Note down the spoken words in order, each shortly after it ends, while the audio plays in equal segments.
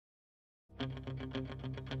Okay,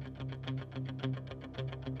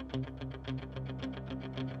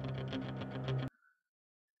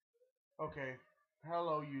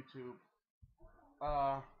 hello YouTube.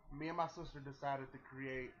 Uh, Me and my sister decided to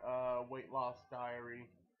create a weight loss diary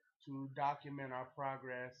to document our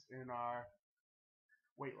progress in our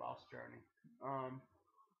weight loss journey.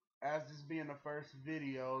 As this being the first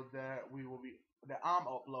video that I'm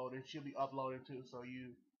uploading, she'll be uploading too. So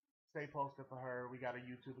you stay posted for her. We got a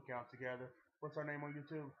YouTube account together. What's her name on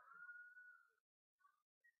YouTube?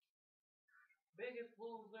 Biggest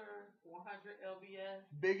Loser 100 LBS.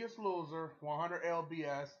 Biggest Loser 100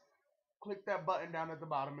 LBS. Click that button down at the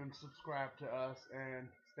bottom and subscribe to us and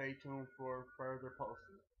stay tuned for further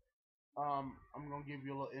posting. I'm gonna give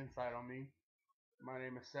you a little insight on me. My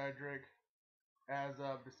name is Cedric. As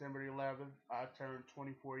of December 11th, I turned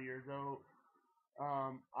 24 years old.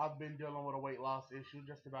 I've been dealing with a weight loss issue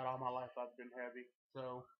just about all my life. I've been heavy,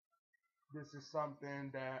 so this is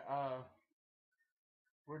something that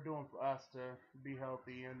we're doing for us to be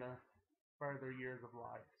healthy in the further years of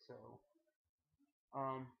life. So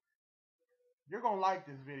um, you're gonna like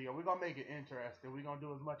this video. We're gonna make it interesting. We're gonna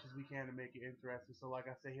do as much as we can to make it interesting. So like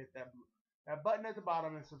I say, hit that button at the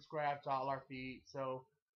bottom and subscribe to all our feeds so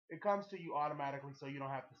it comes to you automatically so you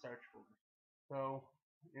don't have to search for it. So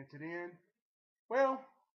into the end, well,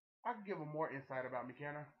 I can give them more insight about me,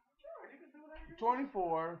 can I? Sure, you can do whatever you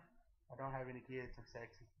 24. I don't have any kids. I'm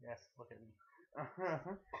sexy. Yes, look at me.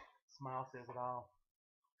 Smile says it all.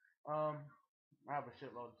 I have a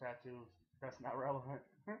shitload of tattoos. That's not relevant.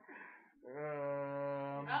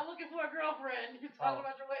 You're not looking for a girlfriend. You're talking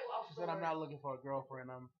about your weight loss. She said I'm not looking for a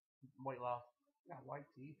girlfriend. I'm weight loss. I got white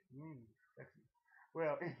teeth. Sexy.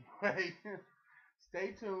 Well, anyway,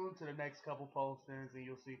 stay tuned to the next couple postings and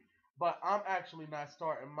you'll see. But I'm actually not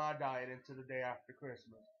starting my diet until the day after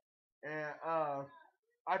Christmas. And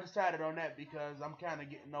I decided on that because I'm kind of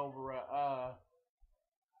getting over a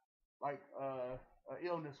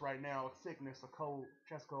illness right now, a sickness, a cold,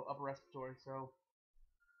 chest cold, upper respiratory. So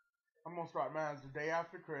I'm gonna start mine the day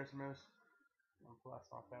after Christmas. Plus,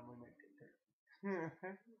 my family make good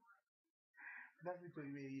turkey. That's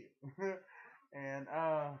between me and you. And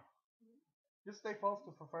just stay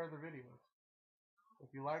posted for further videos.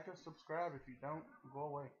 If you like us, subscribe. If you don't, go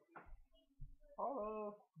away.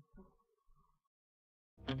 Hello.